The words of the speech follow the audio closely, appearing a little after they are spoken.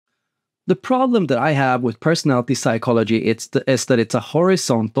The problem that I have with personality psychology is that it's a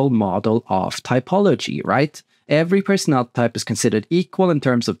horizontal model of typology, right? Every personality type is considered equal in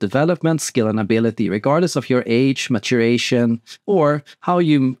terms of development, skill, and ability, regardless of your age, maturation, or how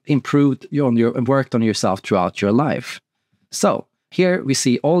you improved and worked on yourself throughout your life. So here we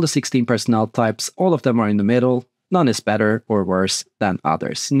see all the 16 personality types. All of them are in the middle. None is better or worse than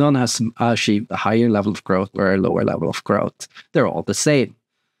others. None has achieved a higher level of growth or a lower level of growth. They're all the same.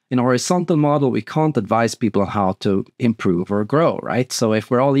 In a horizontal model, we can't advise people on how to improve or grow, right? So if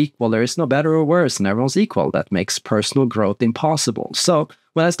we're all equal, there is no better or worse, and everyone's equal. That makes personal growth impossible. So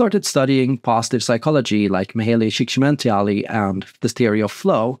when I started studying positive psychology, like Mihaly Csikszentmihalyi and the theory of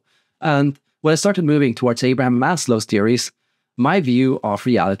flow, and when I started moving towards Abraham Maslow's theories, my view of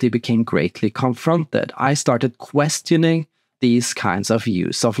reality became greatly confronted. I started questioning these kinds of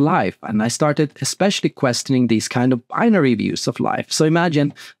views of life. And I started especially questioning these kind of binary views of life. So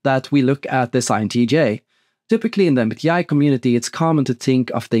imagine that we look at this INTJ. Typically in the MBTI community, it's common to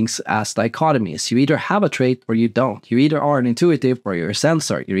think of things as dichotomies. You either have a trait or you don't. You either are an intuitive or you're a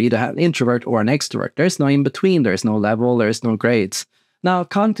sensor. You're either an introvert or an extrovert. There's no in between. There's no level. There's no grades. Now,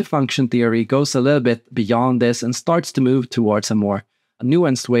 cognitive function theory goes a little bit beyond this and starts to move towards a more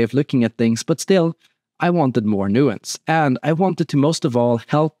nuanced way of looking at things, but still, I wanted more nuance, and I wanted to most of all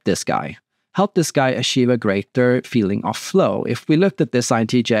help this guy achieve a greater feeling of flow. If we looked at this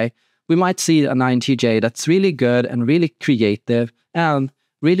INTJ, we might see an INTJ that's really good and really creative and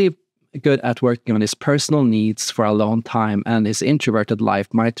really good at working on his personal needs for a long time, and his introverted life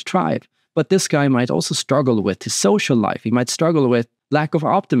might thrive. But this guy might also struggle with his social life. He might struggle with lack of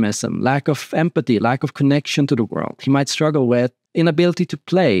optimism, lack of empathy, lack of connection to the world. He might struggle with inability to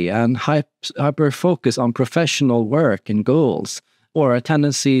play and hyper focus on professional work and goals, or a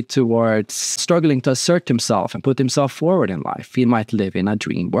tendency towards struggling to assert himself and put himself forward in life. He might live in a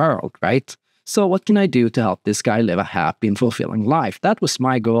dream world, right? So what can I do to help this guy live a happy and fulfilling life? That was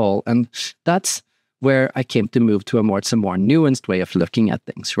my goal, and that's where I came to move to a more nuanced way of looking at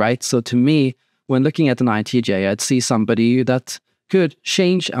things, right? So to me, when looking at an INTJ, I'd see somebody that could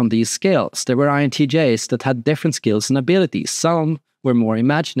change on these scales. There were INTJs that had different skills and abilities. Some were more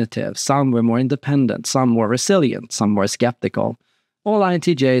imaginative, some were more independent, some more resilient, some more skeptical. All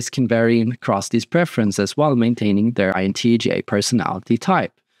INTJs can vary across these preferences while maintaining their INTJ personality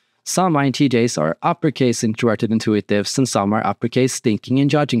type. Some INTJs are uppercase introverted intuitives, and some are uppercase thinking and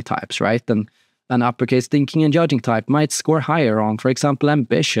judging types, right? And an uppercase thinking and judging type might score higher on, for example,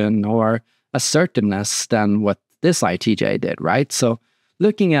 ambition or assertiveness than what this INTJ did, right? So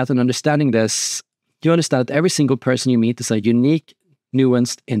looking at and understanding this, you understand that every single person you meet is a unique,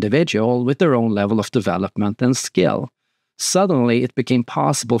 nuanced individual with their own level of development and skill. Suddenly, it became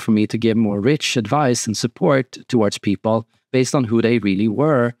possible for me to give more rich advice and support towards people based on who they really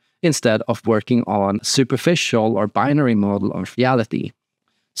were, instead of working on superficial or binary model of reality.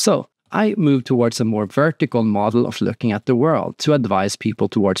 So I moved towards a more vertical model of looking at the world to advise people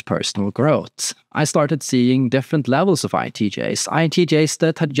towards personal growth. I started seeing different levels of INTJs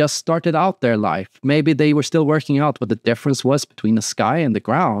that had just started out their life. Maybe they were still working out what the difference was between the sky and the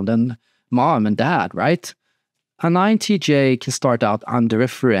ground and mom and dad, right? An INTJ can start out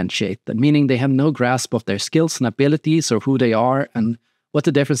undifferentiated, meaning they have no grasp of their skills and abilities or who they are and what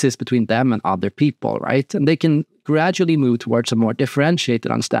the difference is between them and other people, right? And they can gradually move towards a more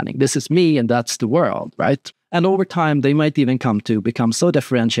differentiated understanding. This is me and that's the world, right? And over time, they might even come to become so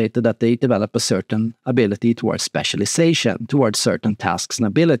differentiated that they develop a certain ability towards specialization, towards certain tasks and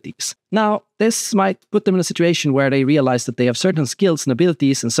abilities. Now, this might put them in a situation where they realize that they have certain skills and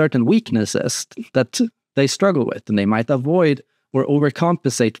abilities and certain weaknesses that they struggle with, and they might avoid or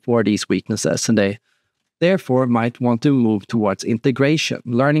overcompensate for these weaknesses, and they therefore might want to move towards integration,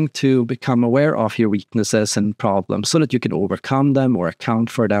 learning to become aware of your weaknesses and problems so that you can overcome them or account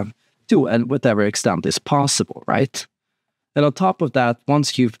for them to whatever extent is possible, right? And on top of that,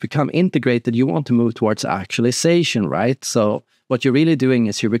 once you've become integrated, you want to move towards actualization, right? So what you're really doing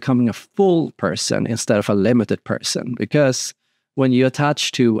is you're becoming a full person instead of a limited person, because when you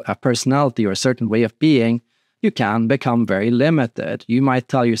attach to a personality or a certain way of being, you can become very limited. You might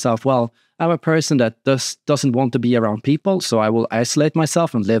tell yourself, well, I'm a person that doesn't want to be around people, so I will isolate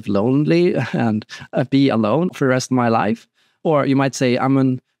myself and live lonely and be alone for the rest of my life. Or you might say, I'm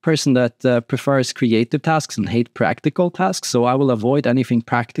a person that prefers creative tasks and hate practical tasks, so I will avoid anything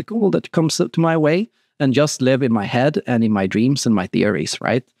practical that comes to my way and just live in my head and in my dreams and my theories,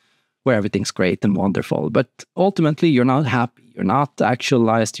 right? Where everything's great and wonderful. But ultimately, you're not happy, you're not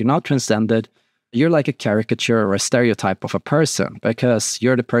actualized, you're not transcended, you're like a caricature or a stereotype of a person because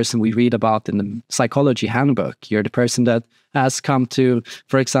you're the person we read about in the psychology handbook. You're the person that has come to,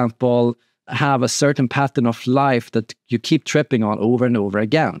 for example, have a certain pattern of life that you keep tripping on over and over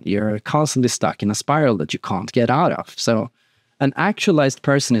again. You're constantly stuck in a spiral that you can't get out of. So an actualized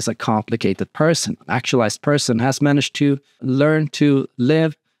person is a complicated person. An actualized person has managed to learn to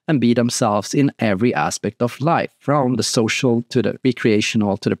live and be themselves in every aspect of life, from the social to the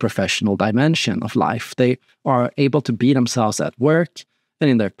recreational to the professional dimension of life. They are able to be themselves at work and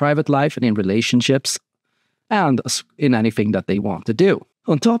in their private life and in relationships and in anything that they want to do.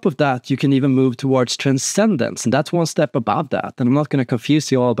 On top of that, you can even move towards transcendence, and that's one step above that. And I'm not going to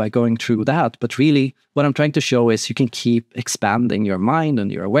confuse you all by going through that, but really what I'm trying to show is you can keep expanding your mind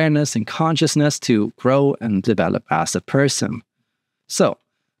and your awareness and consciousness to grow and develop as a person. So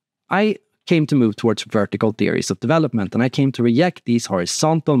I came to move towards vertical theories of development, and I came to reject these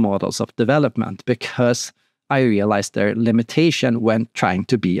horizontal models of development because I realized their limitation when trying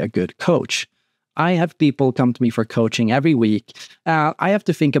to be a good coach. I have people come to me for coaching every week. I have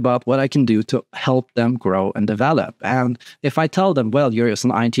to think about what I can do to help them grow and develop. And if I tell them, well, you're just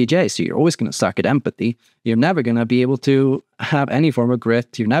an INTJ, so you're always going to suck at empathy, you're never going to be able to have any form of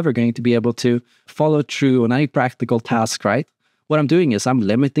grit, you're never going to be able to follow through on any practical task, right? What I'm doing is I'm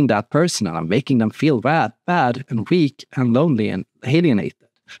limiting that person and I'm making them feel bad and weak and lonely and alienated,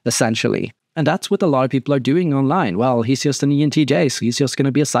 essentially. And that's what a lot of people are doing online. Well, he's just an ENTJ, so he's just going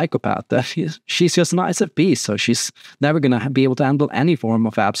to be a psychopath. She's just an ISFP, so she's never going to be able to handle any form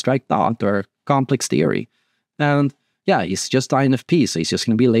of abstract thought or complex theory. And yeah, he's just INFP, so he's just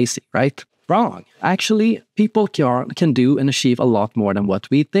going to be lazy, right? Wrong. Actually, people can do and achieve a lot more than what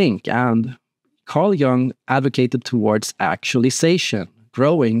we think. And Carl Jung advocated towards actualization,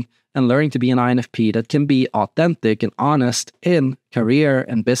 growing, and learning to be an INFP that can be authentic and honest in career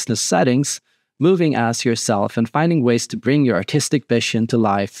and business settings, moving as yourself and finding ways to bring your artistic vision to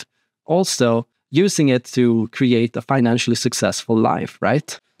life, also using it to create a financially successful life,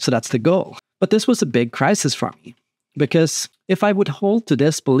 right? So that's the goal. But this was a big crisis for me, because if I would hold to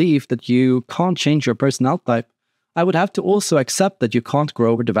this belief that you can't change your personality type, I would have to also accept that you can't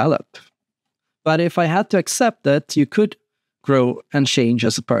grow or develop. But if I had to accept that you could grow and change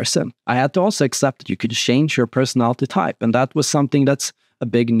as a person, I had to also accept that you could change your personality type. And that was something that's a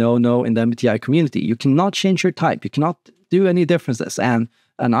big no-no in the MBTI community. You cannot change your type. You cannot do any differences. And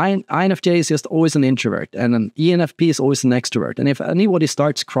an INFJ is just always an introvert, and an ENFP is always an extrovert. And if anybody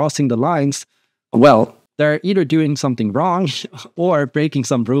starts crossing the lines, well, they're either doing something wrong or breaking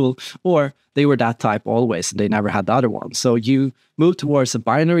some rule, or they were that type always and they never had the other one. So you move towards a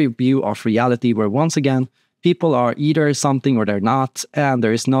binary view of reality where, once again, people are either something or they're not, and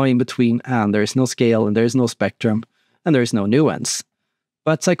there is no in between, and there is no scale, and there is no spectrum, and there is no nuance.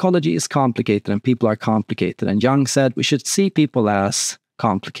 But psychology is complicated and people are complicated, and Jung said we should see people as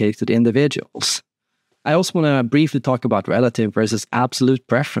complicated individuals. I also want to briefly talk about relative versus absolute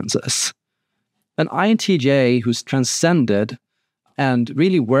preferences. An INTJ who's transcended and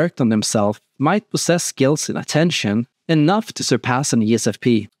really worked on themselves might possess skills in attention enough to surpass an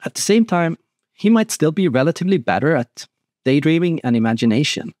ESFP. At the same time, he might still be relatively better at daydreaming and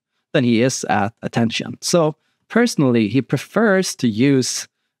imagination than he is at attention. So personally, he prefers to use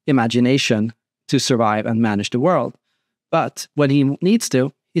imagination to survive and manage the world. But when he needs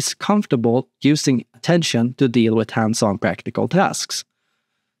to, he's comfortable using attention to deal with hands-on practical tasks.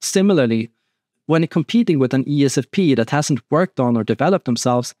 Similarly, when competing with an ESFP that hasn't worked on or developed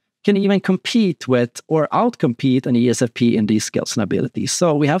themselves, can even compete with or outcompete an ESFP in these skills and abilities.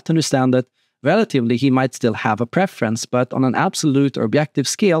 So we have to understand that relatively he might still have a preference, but on an absolute or objective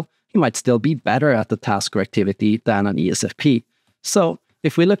scale, he might still be better at the task or activity than an ESFP. So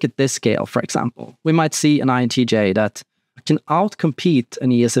if we look at this scale, for example, we might see an INTJ that can outcompete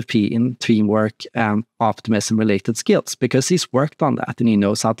an ESFP in teamwork and optimism-related skills because he's worked on that and he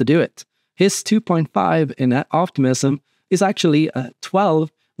knows how to do it. His 2.5 in optimism is actually a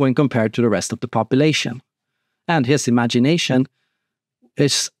 12 when compared to the rest of the population. And his imagination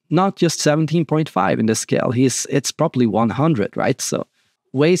is not just 17.5 in this scale. It's probably 100, right? So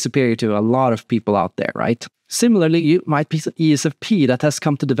way superior to a lot of people out there, right? Similarly, you might be an ESFP that has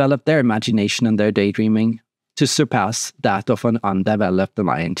come to develop their imagination and their daydreaming to surpass that of an undeveloped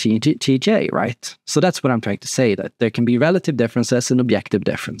INTJ, right? So that's what I'm trying to say, that there can be relative differences and objective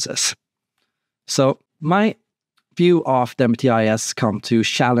differences. So my view of the MBTI has come to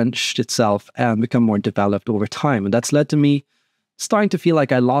challenge itself and become more developed over time. And that's led to me starting to feel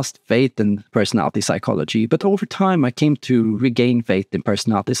like I lost faith in personality psychology. But over time, I came to regain faith in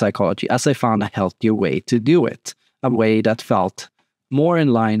personality psychology as I found a healthier way to do it, a way that felt more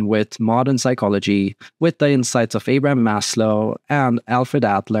in line with modern psychology, with the insights of Abraham Maslow and Alfred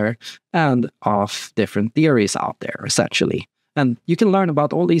Adler, and of different theories out there, essentially. And you can learn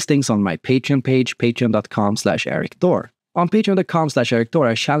about all these things on my Patreon page, patreon.com/Erik Thor. On patreon.com/Erik Thor,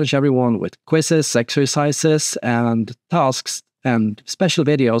 I challenge everyone with quizzes, exercises, and tasks, and special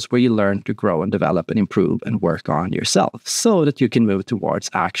videos where you learn to grow and develop and improve and work on yourself so that you can move towards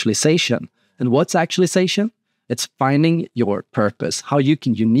actualization. And what's actualization? It's finding your purpose, how you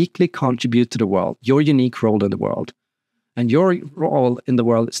can uniquely contribute to the world, your unique role in the world. And your role in the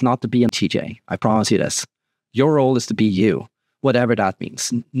world is not to be a TJ. I promise you this. Your role is to be you, whatever that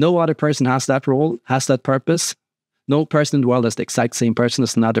means. No other person has that role, has that purpose. No person in the world has the exact same person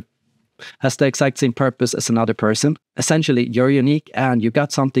as another, has the exact same purpose as another person. Essentially, you're unique and you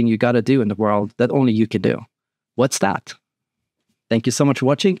got something you got to do in the world that only you can do. What's that? Thank you so much for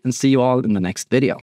watching, and see you all in the next video.